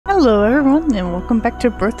Hello everyone and welcome back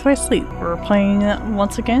to Birth by Sleep. We're playing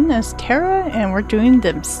once again as Terra and we're doing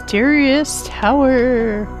the Mysterious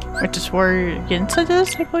Tower, which is where Yensid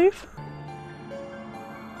is, I believe.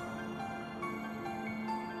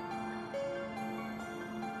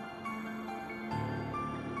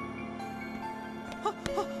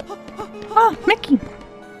 Ah, Mickey!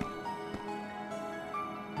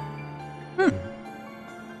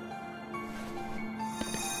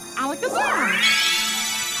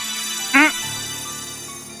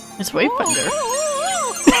 It's Wayfinder.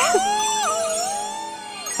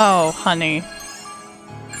 Oh, honey.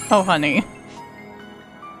 Oh, honey.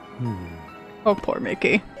 Oh, poor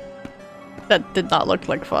Mickey. That did not look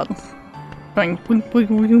like fun. Going wink,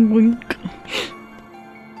 wink, wink, wink.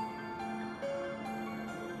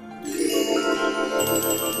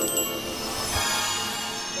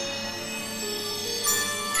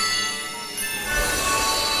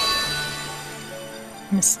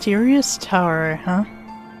 Mysterious Tower, huh?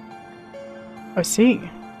 I see.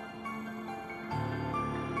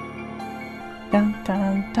 Dun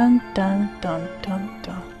dun dun dun dun dun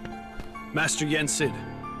dun. Master Yensid.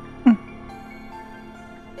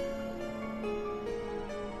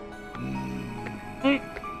 I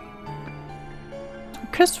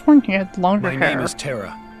could have sworn he had longer hair. My name is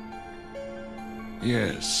Terra.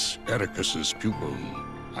 Yes, Ericus's pupil.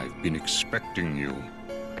 I've been expecting you.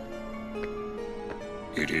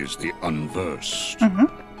 It is the unversed.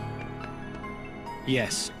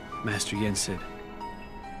 Yes, Master Yensid.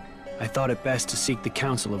 I thought it best to seek the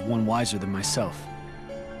counsel of one wiser than myself.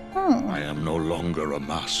 I am no longer a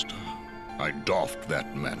master. I doffed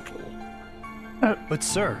that mantle. But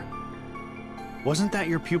sir, wasn't that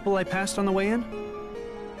your pupil I passed on the way in?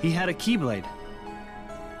 He had a keyblade.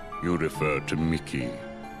 You refer to Mickey.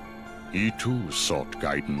 He too sought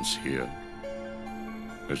guidance here.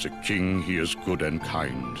 As a king, he is good and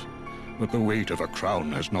kind, but the weight of a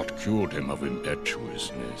crown has not cured him of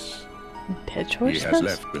impetuousness. Impetuousness? He has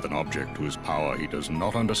left with an object whose power he does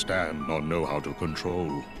not understand nor know how to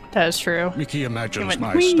control. That is true. Mickey imagines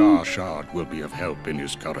my whee! star shard will be of help in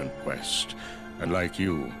his current quest, and like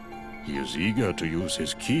you, he is eager to use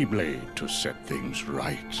his keyblade to set things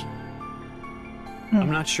right.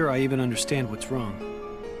 I'm not sure I even understand what's wrong.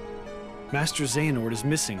 Master Xehanort is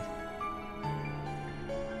missing.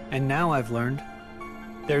 And now I've learned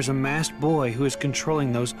there's a masked boy who is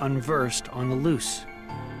controlling those unversed on the loose.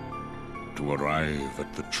 To arrive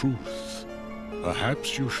at the truth,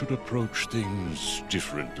 perhaps you should approach things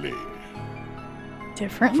differently.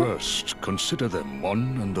 Differently? First, consider them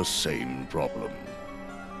one and the same problem.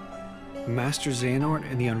 Master Xehanort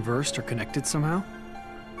and the unversed are connected somehow?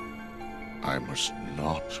 I must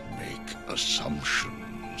not make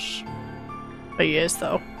assumptions. But he is,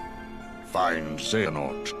 though. Find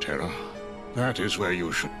Xehanort, Terra. That is where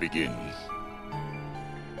you should begin.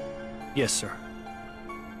 Yes, sir.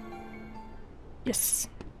 Yes.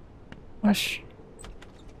 Whoosh.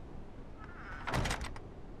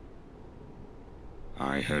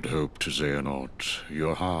 I had hoped, Xehanort,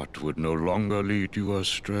 your heart would no longer lead you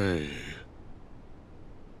astray.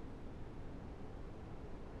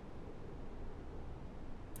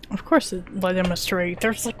 Of course it led him astray.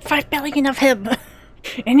 There's like 5 billion of him!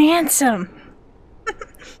 And handsome!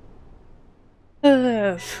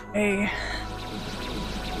 Hey.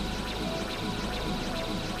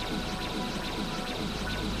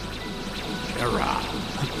 Terra!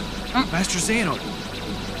 Master Xehanort!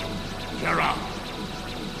 Terra!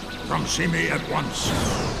 Come see me at once.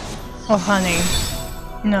 Oh, honey.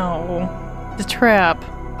 No. The trap.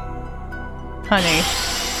 Honey.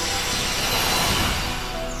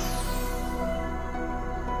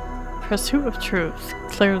 Pursuit of truth.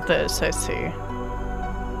 Clear this, I see.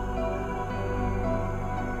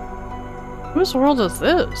 Whose world is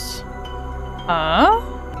this?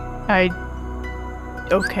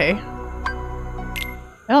 Okay.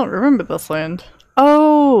 I don't remember this land.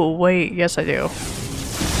 Oh, wait. Yes, I do.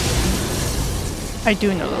 I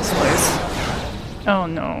do know this place. Oh,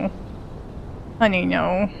 no. Honey,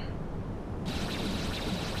 no.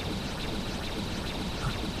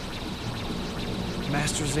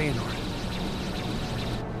 Master Xehanort.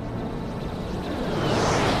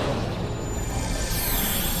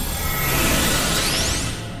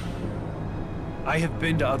 I have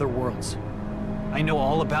been to other worlds. I know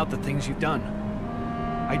all about the things you've done.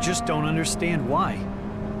 I just don't understand why.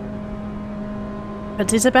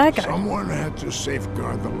 But he's a bad guy. Someone had to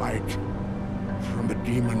safeguard the light from the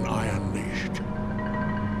demon I unleashed.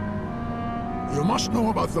 You must know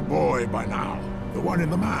about the boy by now, the one in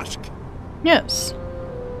the mask. Yes.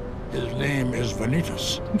 His name is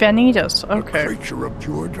Vanitas. Vanitas, okay. A creature of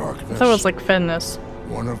pure I darkness. thought it was like Fennis.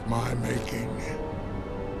 One of my making.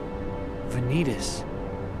 Vanitas.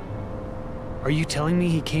 Are you telling me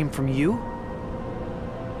he came from you?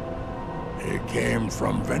 He came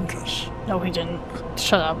from Ventus. No, he didn't.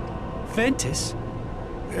 Shut up. Ventus?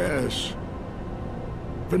 Yes.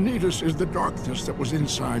 Vanitas is the darkness that was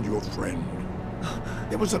inside your friend.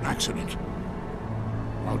 There was an accident.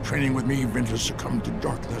 While training with me, Ventus succumbed to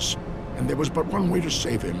darkness, and there was but one way to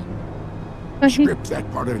save him. Strip that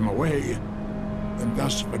part of him away, and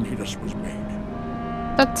thus Vanitas was made.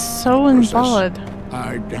 That's so invalid.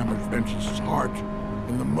 I damaged Ventus' heart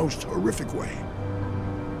in the most horrific way.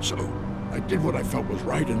 So, I did what I felt was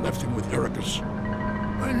right and left him with Ericus.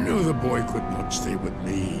 I knew the boy could not stay with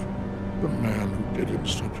me, the man who did him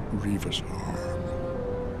such grievous harm.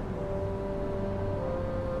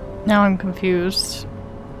 Now I'm confused.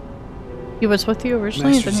 He was with you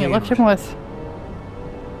originally, Master then you left Xavier. him with...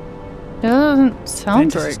 That doesn't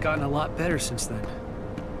sound Ventus has right. gotten a lot better since then.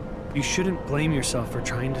 You shouldn't blame yourself for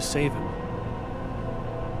trying to save him.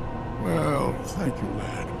 Well, thank you,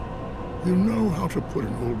 lad. You know how to put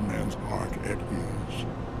an old man's heart at ease.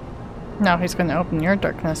 Now he's gonna open your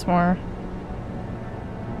darkness more.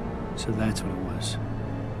 So that's what it was.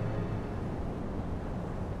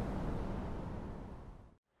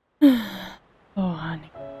 Oh,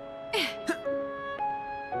 honey.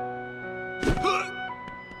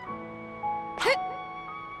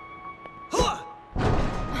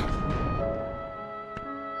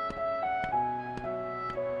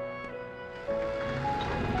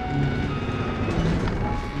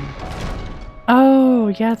 Oh,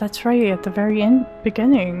 yeah, that's right. At the very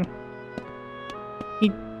beginning, he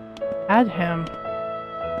had him.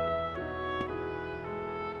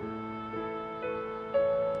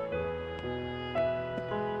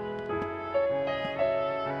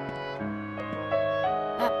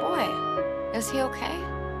 That boy, is he okay?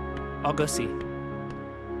 I'll go see.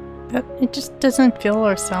 It just doesn't feel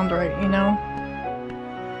or sound right, you know?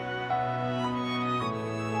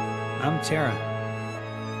 I'm Terra.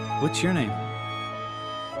 What's your name?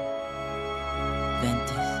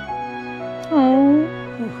 Ventus.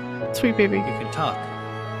 Oh, sweet baby. You can talk.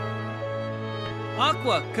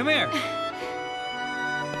 Aqua, come here!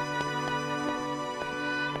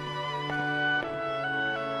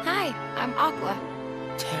 Hi, I'm Aqua.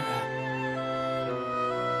 Terra.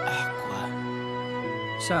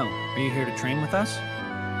 Aqua. So, are you here to train with us?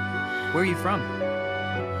 Where are you from?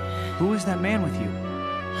 Who is that man with you?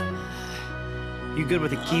 You good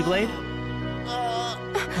with a keyblade?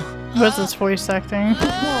 What's his voice acting?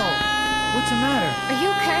 Whoa! What's the matter? Are you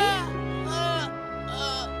okay?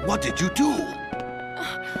 What did you do?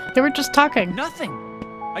 They were just talking. Nothing!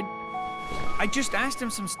 I just asked him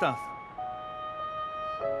some stuff.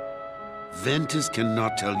 Ventus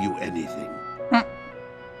cannot tell you anything. Hmm.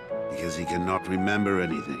 Because he cannot remember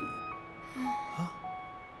anything.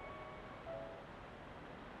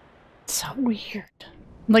 So weird.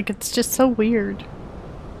 Like, it's just so weird.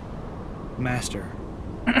 Master,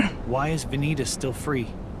 why is Vanitas still free?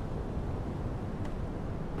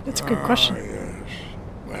 That's a good question. Yes.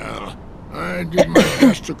 Well, I did my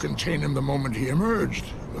best to contain him the moment he emerged,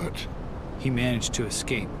 but... He managed to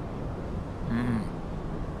escape.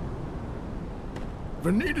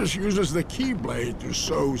 Vanitas uses the Keyblade to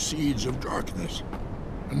sow seeds of darkness.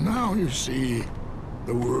 And now you see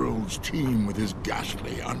the world's teem with his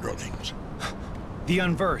ghastly underlings. The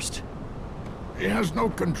Unversed. He has no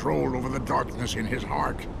control over the darkness in his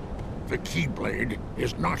heart. The Keyblade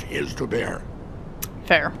is not his to bear.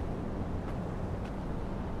 Fair.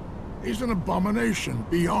 He's an abomination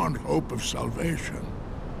beyond hope of salvation.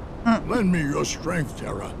 Lend me your strength,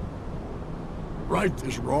 Terra. Right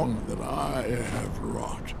this wrong that I have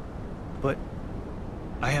wrought. But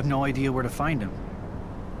I have no idea where to find him.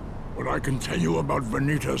 What I can tell you about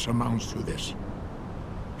Vanitas amounts to this.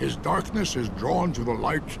 His darkness is drawn to the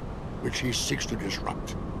light which he seeks to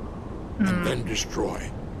disrupt, and then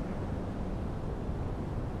destroy.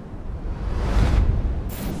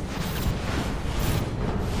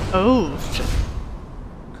 Oh, shit.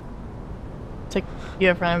 It's like you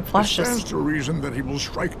have random It flashes. stands to reason that he will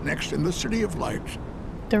strike next in the City of Light,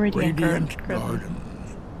 The Radiant Radiant Garden. Garden.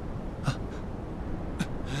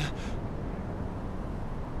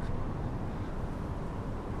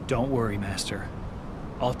 Don't worry, Master.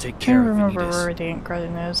 I'll take I care can't of remember Vanitas. where Radiant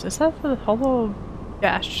Garden is. Is that the Hollow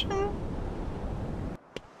Bastion?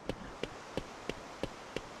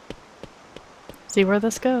 See where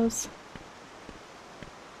this goes.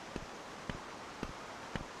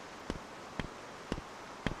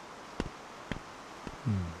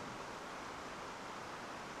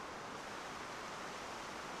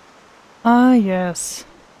 Ah, yes.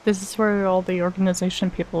 This is where all the organization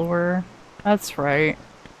people were. That's right.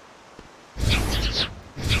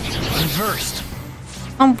 Reversed.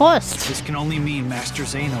 Unversed. This can only mean Master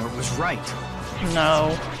Xehanort was right.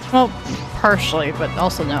 No. Well, partially, but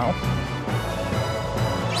also no.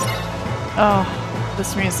 Oh,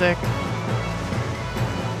 this music.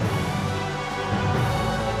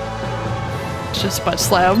 It's just butt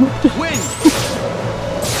slab. Win!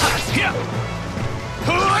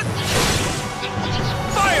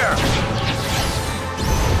 Fire!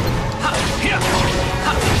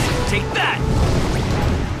 Take that!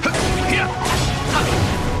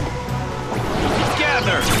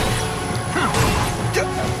 Gather!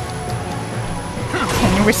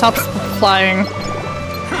 And we stopped flying.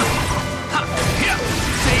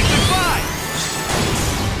 Say goodbye!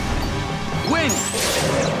 Win!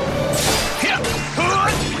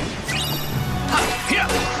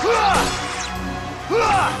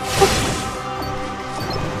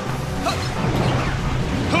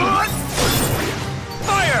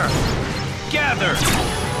 Fire! Gather!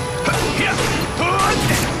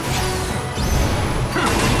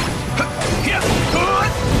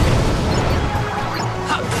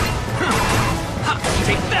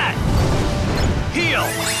 Take that! Heal!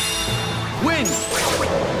 Win!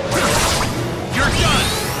 You're done!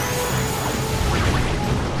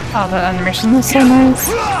 Oh, the animation is so nice.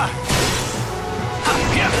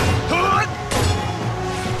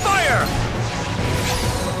 Fire!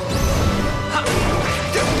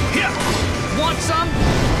 Want some?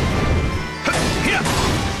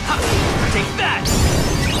 Take that!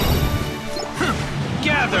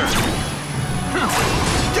 Gather!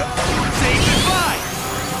 Say goodbye!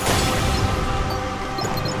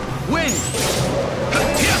 Win!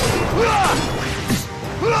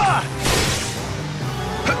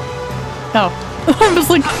 Oh. I was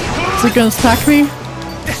like, is he gonna smack me?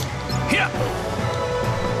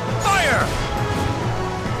 Fire!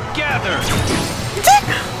 Gather!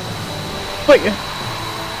 Wait.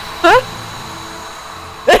 Huh?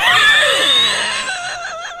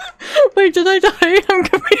 Wait, did I die? I'm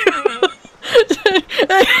confused.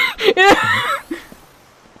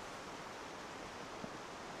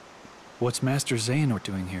 What's Master Xehanort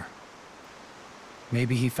doing here?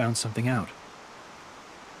 Maybe he found something out.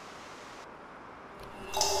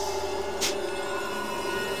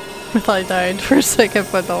 I thought I died for a second,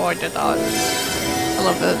 but no, I did not. I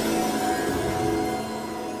love it.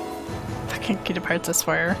 Fucking Kingdom Hearts, I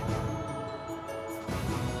swear.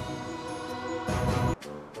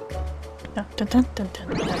 Dun, dun, dun, dun, dun,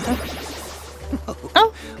 dun, dun.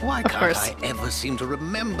 Oh, Why of can't course. I ever seem to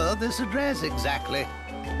remember this address exactly?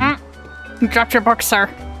 You dropped your book, sir.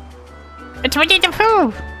 It's Winnie the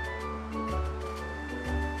Pooh!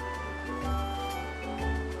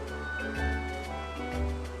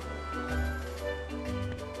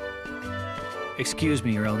 Excuse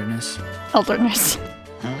me, Your Elderness. Elderness.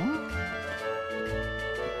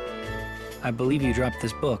 I believe you dropped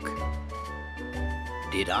this book.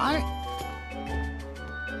 Did I?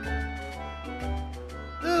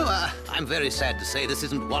 Oh, I'm very sad to say this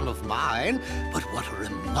isn't one of mine, but what a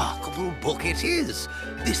remarkable book it is.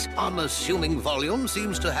 This unassuming volume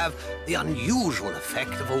seems to have the unusual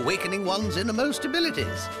effect of awakening one's innermost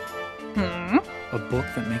abilities. A book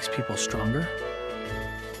that makes people stronger?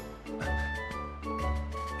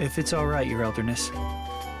 If it's all right, Your Elderness,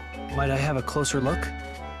 might I have a closer look?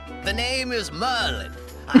 The name is Merlin.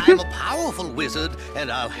 I'm a powerful wizard,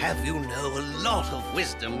 and I'll have you know a lot of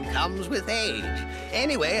wisdom comes with age.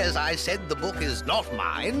 Anyway, as I said, the book is not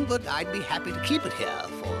mine, but I'd be happy to keep it here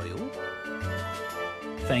for you.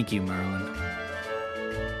 Thank you, Merlin.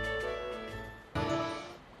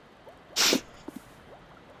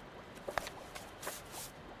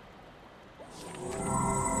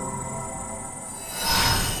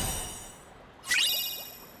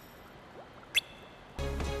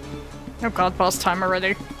 Oh god, boss time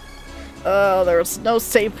already. Oh, there's no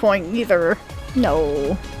save point either.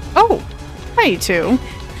 No. Oh! Hi, you two.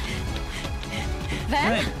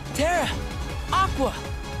 Then? Terra! Aqua!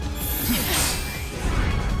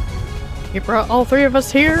 You brought all three of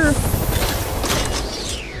us here.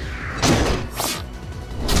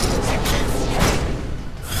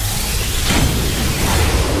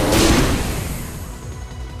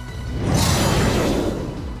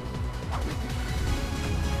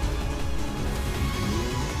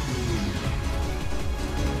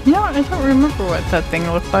 You know, I don't remember what that thing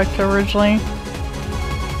looked like originally.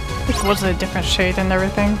 Like, was it a different shade and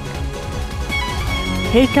everything?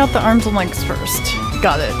 Take out the arms and legs first.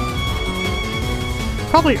 Got it.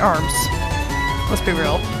 Probably arms. Let's be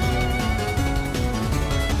real.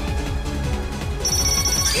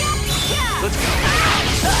 Let's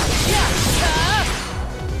go!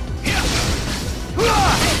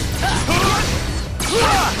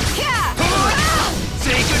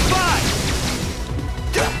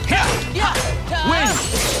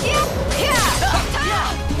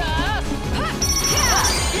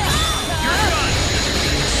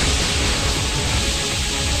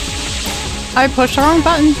 I pushed the wrong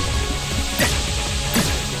button.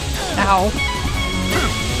 Ow.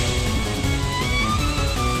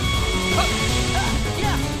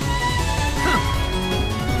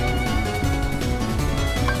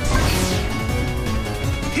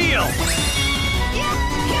 Heal!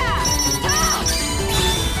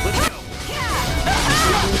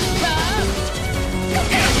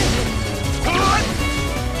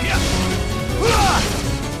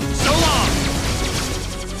 So long!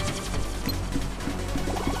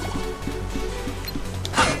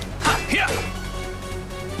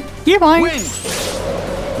 You mind? Win!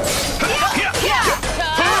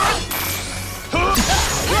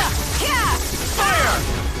 Fire!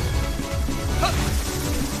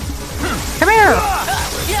 Come here!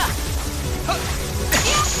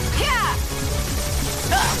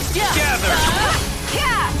 Gather!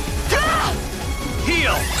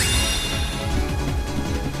 Heal!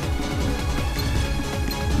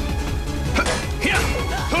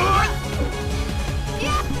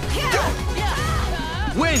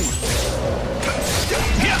 Win!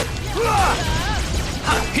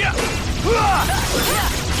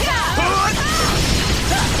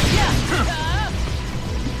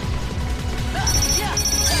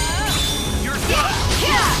 You're done!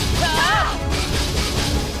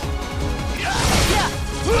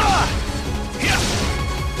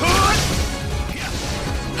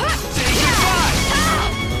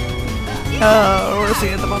 Where's he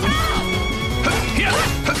at the bottom?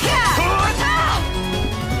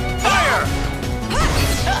 Fire!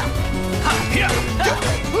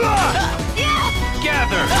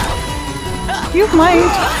 Gather! You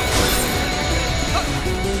mind?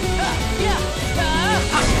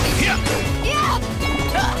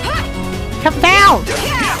 Come down!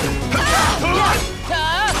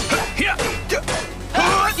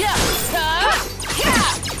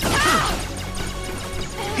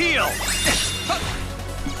 Heal!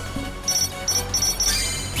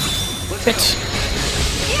 Bitch.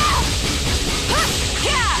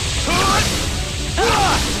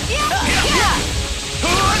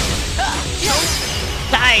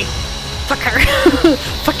 Die! Fucker!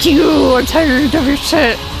 Fuck you! I'm tired of your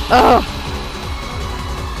shit! Ugh!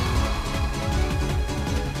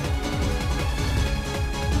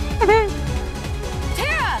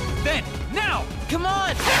 Terra! Then, now! Come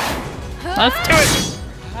on! Let's do it!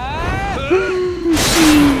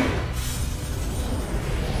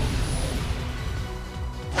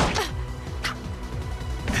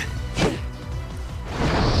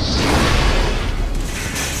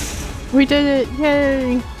 We did it!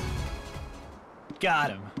 Yay! Got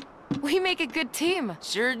him. We make a good team.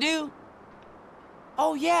 Sure do.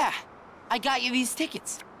 Oh yeah, I got you these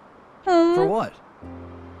tickets. For what?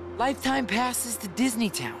 Lifetime passes to Disney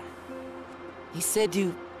Town. He said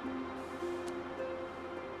to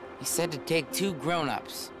take 2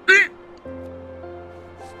 grown-ups.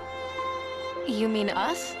 You mean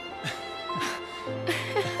us?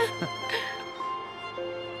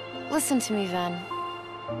 Listen to me, Ven.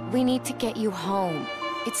 We need to get you home.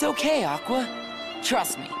 It's okay, Aqua.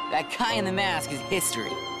 Trust me, that guy in the mask is history.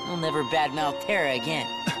 He'll never badmouth Terra again.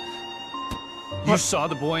 You saw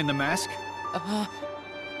the boy in the mask?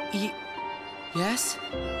 Yes?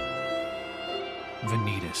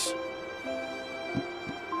 Vanitas.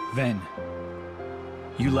 Ven,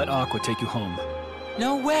 you let Aqua take you home.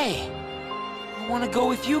 No way. I want to go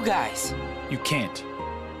with you guys. You can't.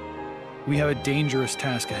 We have a dangerous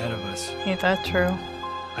task ahead of us. Ain't that true?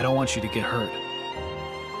 I don't want you to get hurt.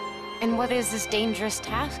 And what is this dangerous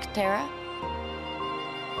task, Terra?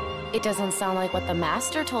 It doesn't sound like what the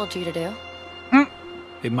Master told you to do.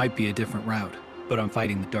 It might be a different route, but I'm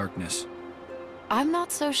fighting the darkness. I'm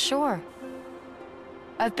not so sure.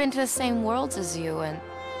 I've been to the same worlds as you, and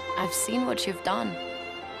I've seen what you've done.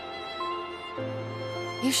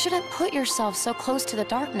 You shouldn't put yourself so close to the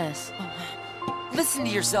darkness. Listen to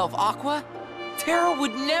yourself, Aqua. Terra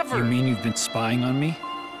would never. You mean you've been spying on me?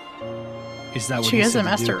 Is that what She he is said a to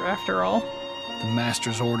master do? after all. The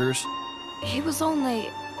master's orders? He was only...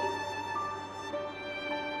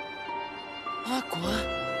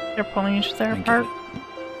 Aqua. You're pulling each other I get apart.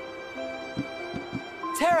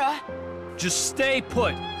 it. Terra. Just stay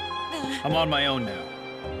put. I'm on my own now.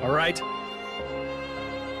 All right?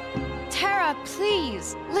 Terra,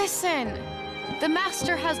 please, listen. The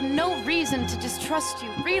Master has no reason to distrust you,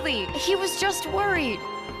 really. He was just worried.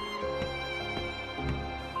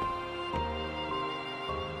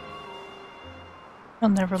 I'll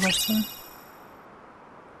never listen.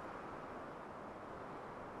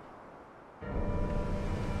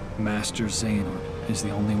 Master Xehanort is the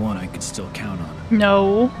only one I could still count on.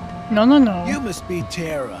 No. No, no, no. You must be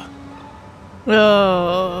Terra.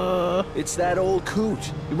 It's that old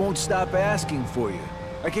coot. He won't stop asking for you.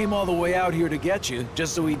 I came all the way out here to get you,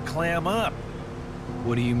 just so he'd clam up.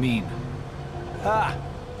 What do you mean? Ha!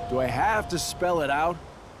 Do I have to spell it out?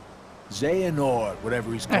 Xehanort,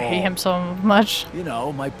 whatever he's called. I hate him so much. You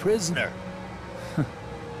know, my prisoner.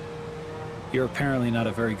 You're apparently not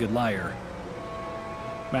a very good liar.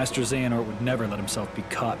 Master Xehanort would never let himself be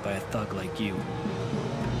caught by a thug like you.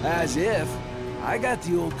 As if. I got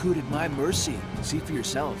the old coot at my mercy. See for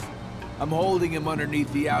yourself. I'm holding him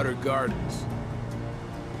underneath the outer gardens.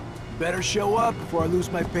 Better show up before I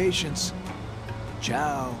lose my patience.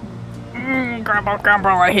 Ciao. Grumble, grumble,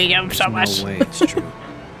 I hate him so much. No way it's true.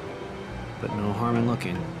 But no harm in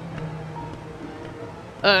looking.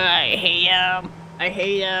 I hate him. I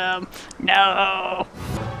hate him. No.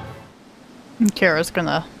 Kara's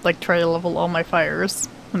gonna, like, try to level all my fires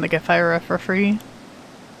and make a fire for free.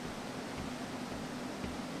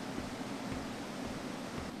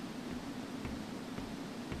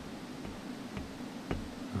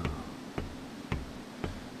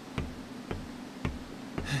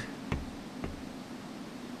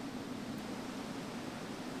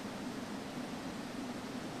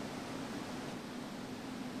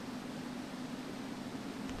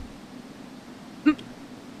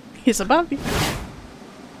 He's above you.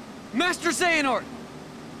 Master Xehanort!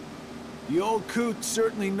 The old coot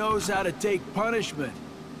certainly knows how to take punishment.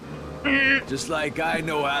 Just like I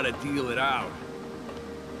know how to deal it out.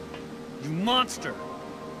 You monster!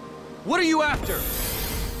 What are you after?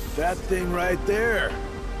 That thing right there.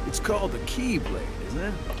 It's called a keyblade, isn't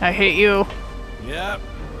it? I hate you. Yep.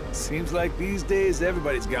 Seems like these days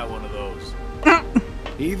everybody's got one of those.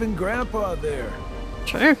 Even Grandpa there.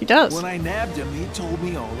 Sure, he does. When I nabbed him, he told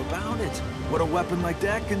me all about it. What a weapon like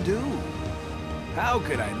that can do. How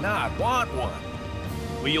could I not want one?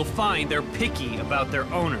 Well, you'll find they're picky about their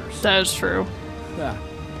owners. That is true.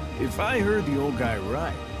 If I heard the old guy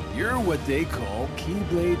right, you're what they call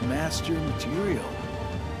Keyblade Master material.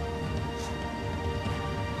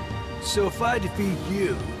 So if I defeat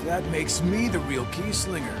you, that makes me the real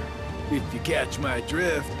Keyslinger. If you catch my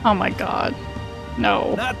drift. Oh my god.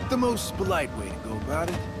 No. Not the most polite way to go about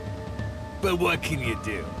it. But what can you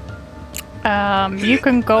do? You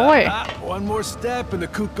can go away. One more step and the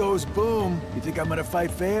coot goes boom. You think I'm gonna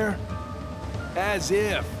fight fair? As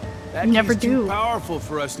if. That Never key's do. Too powerful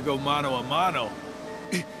for us to go mano a mano.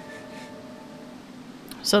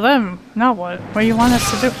 So then, now what? What do you want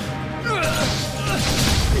us to do?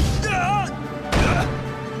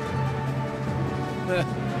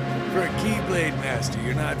 For a Keyblade Master,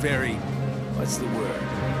 you're not very... what's the word?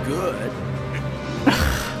 Good.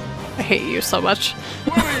 I hate you so much.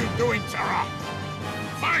 What are you doing, Terra?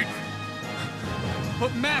 Fight!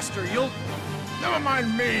 But Master, you'll... Never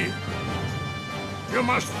mind me. You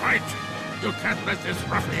must fight. You can't let this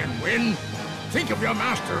ruffian win. Think of your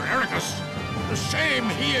master, Ericus. The shame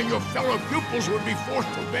he and your fellow pupils would be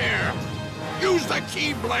forced to bear. Use the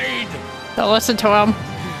Keyblade. Don't listen to him.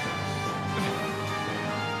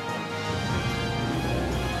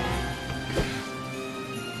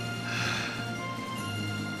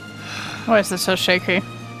 Why is this so shaky?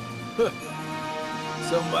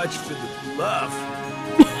 So much for the bluff.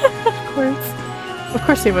 Of course. Of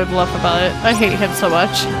course he would bluff about it. I hate him so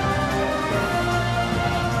much.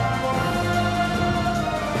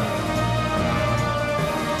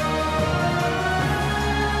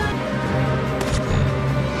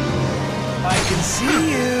 I can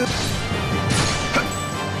see you.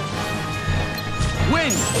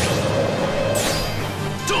 Win!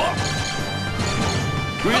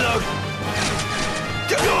 Reload.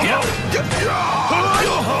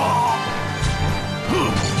 Come on!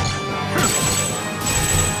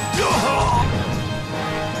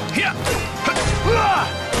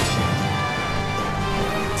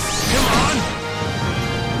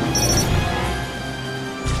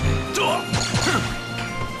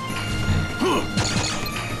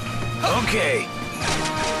 Okay.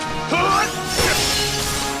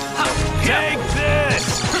 Take this!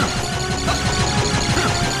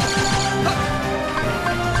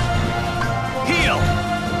 Heal!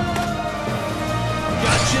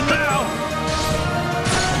 Gotcha now!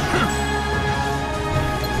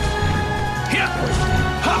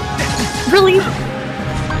 Really? I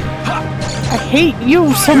hate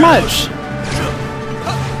you so much.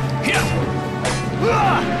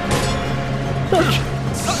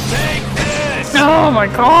 Take this! Oh my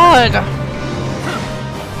god.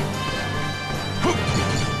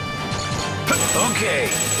 Okay.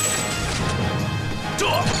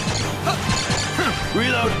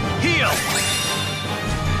 Reload. Heal!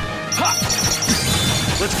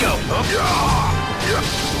 Let's go.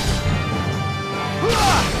 You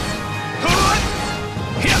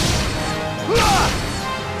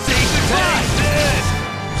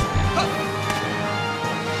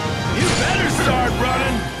better start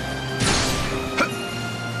running!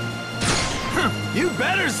 You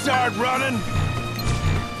better start running!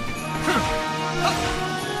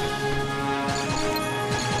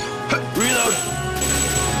 Reload!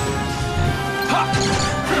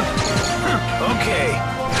 Okay.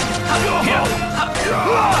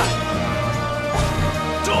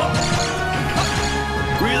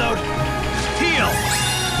 Reload! Heal!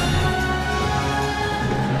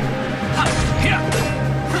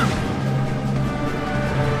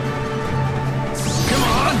 Come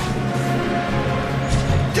on!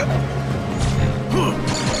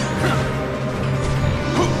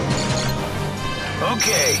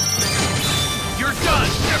 Okay. You're done!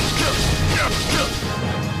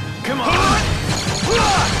 Come on!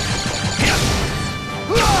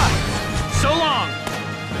 So long!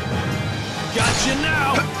 Gotcha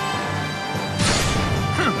now!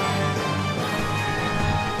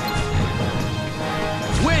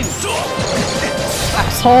 Win!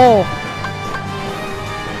 Asshole!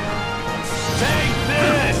 Take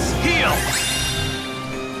this! Heal!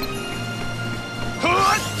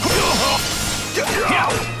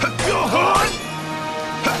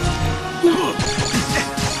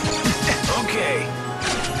 Okay.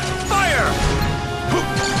 Fire!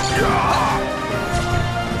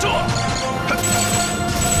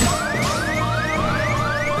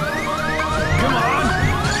 Come on!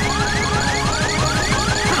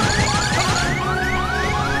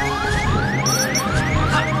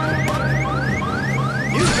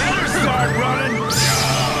 You better start running!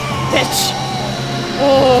 Bitch!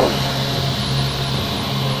 Oh!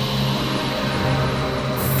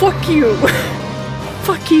 Fuck you!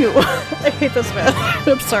 Fuck you! I hate this man.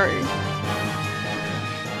 I'm sorry.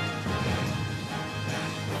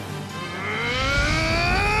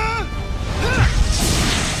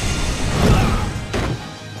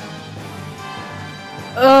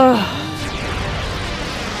 Ugh.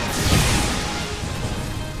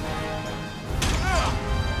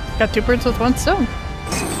 Got two birds with one stone.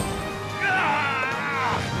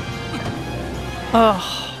 Oh,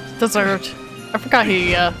 deserved. I forgot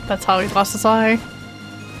that's how he lost his eye.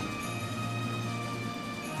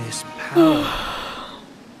 This power.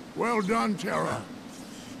 Well done, Terra.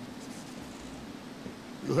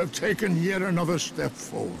 You have taken yet another step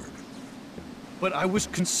forward. But I was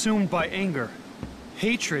consumed by anger,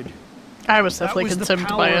 hatred. I was definitely That was consumed the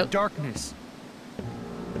power by of it. darkness.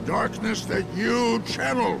 Darkness that you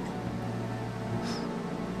channeled.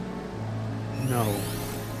 No,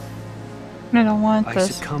 I don't want I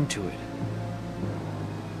this. succumbed to it.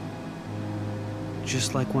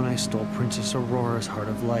 Just like when I stole Princess Aurora's Heart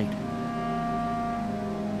of Light.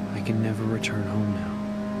 I can never return home now.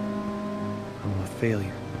 I'm a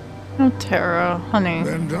failure. Oh, Terra, honey.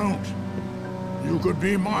 Then don't. You could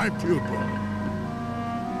be my pupil.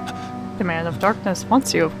 The Man of Darkness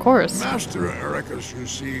wants you, of course. Master Ericus, you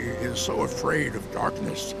see, is so afraid of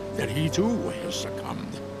darkness that he too has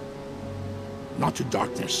succumbed. Not to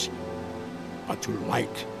darkness, but to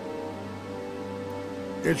light.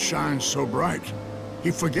 It shines so bright,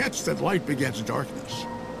 he forgets that light begets darkness.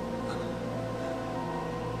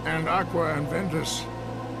 And Aqua and Ventus,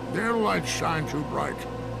 their lights shine too bright.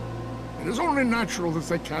 It is only natural that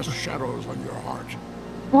they cast shadows on your heart.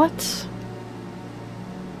 What?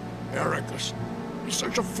 Ericus is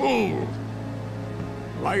such a fool.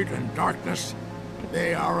 Light and darkness,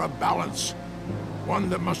 they are a balance. One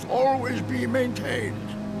that must always be maintained.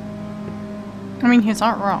 I mean, he's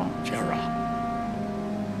not wrong. Terra,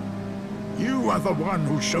 you are the one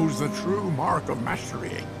who shows the true mark of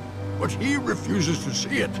mastery, but he refuses to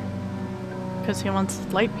see it. Because he wants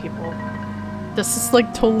light people. This is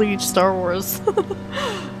like totally Star Wars.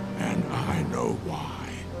 And I know why.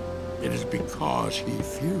 It is because he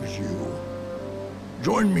fears you.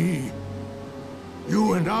 Join me.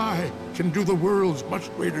 You and I can do the world's much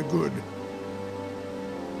greater good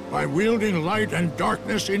by wielding light and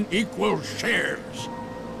darkness in equal shares.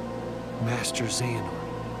 Master Xehanort.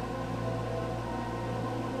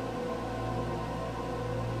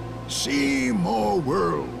 See more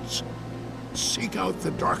worlds. Seek out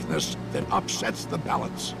the darkness that upsets the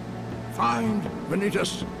balance. Find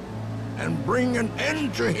Vanitas and bring an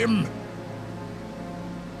end to him.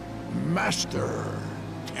 Master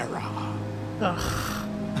Terra. Ugh.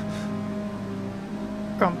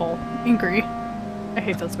 Grumble. Angry. I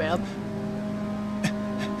hate this man.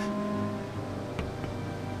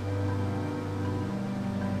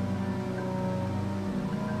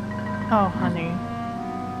 Oh, honey.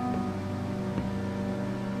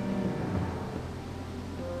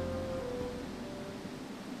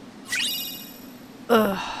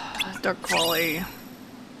 Ugh, Dark Valley.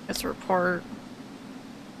 It's a report.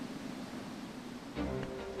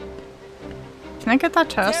 Can I get that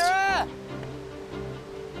chest? Terra!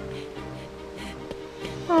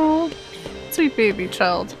 Oh, sweet baby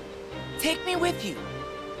child. Take me with you.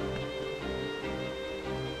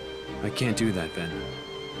 I can't do that, Ven.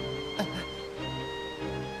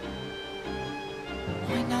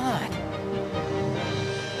 Why not?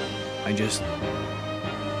 I just...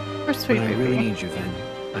 Poor sweet When I baby. really need you, Ven,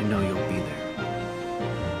 I know you'll be there.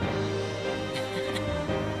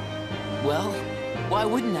 Well, why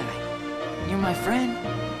wouldn't I? You're my friend.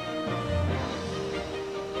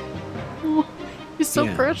 Oh, he's so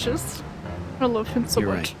Yeah. precious. I love him so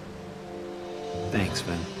You're much. right. Thanks,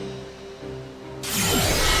 Ven.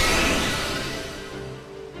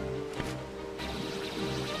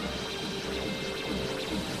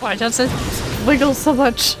 Why does it wiggle so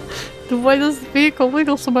much? Why does the vehicle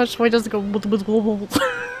wiggle so much? Why does it go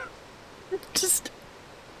just...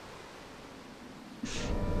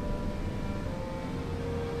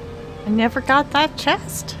 I never got that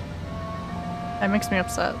chest. That makes me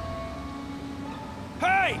upset.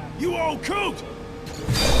 Hey, you old coot!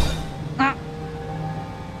 Ah.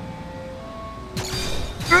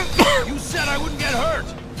 You said I wouldn't get hurt!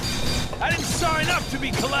 I didn't sign up to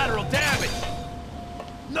be collateral damage!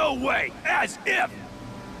 No way! As if!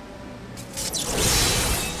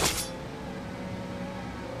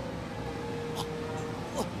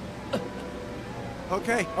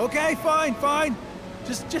 Okay, fine.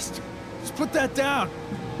 Just put that down.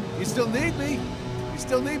 You still need me. You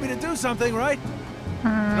still need me to do something, right?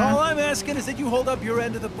 And all I'm asking is that you hold up your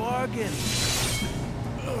end of the bargain.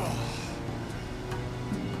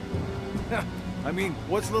 I mean,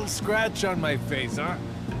 what's a little scratch on my face, huh?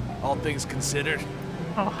 All things considered.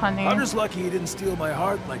 Oh, honey. I'm just lucky he didn't steal my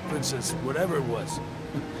heart like Princess whatever it was.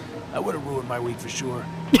 That would have ruined my week for sure.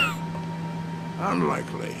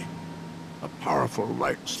 Unlikely. A powerful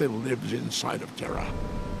light still lives inside of Terra.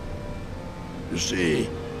 You see,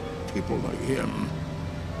 people like him,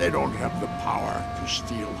 they don't have the power to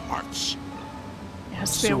steal hearts. He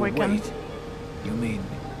has to be So awakened. wait, you mean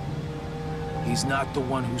he's not the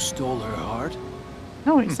one who stole her heart?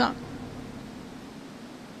 No, he's not.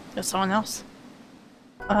 There's someone else.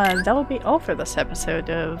 That will be all for this episode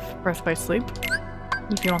of Birth by Sleep.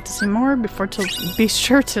 If you want to see more, be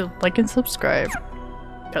sure to like and subscribe,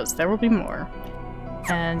 because there will be more.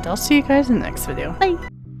 And I'll see you guys in the next video. Bye!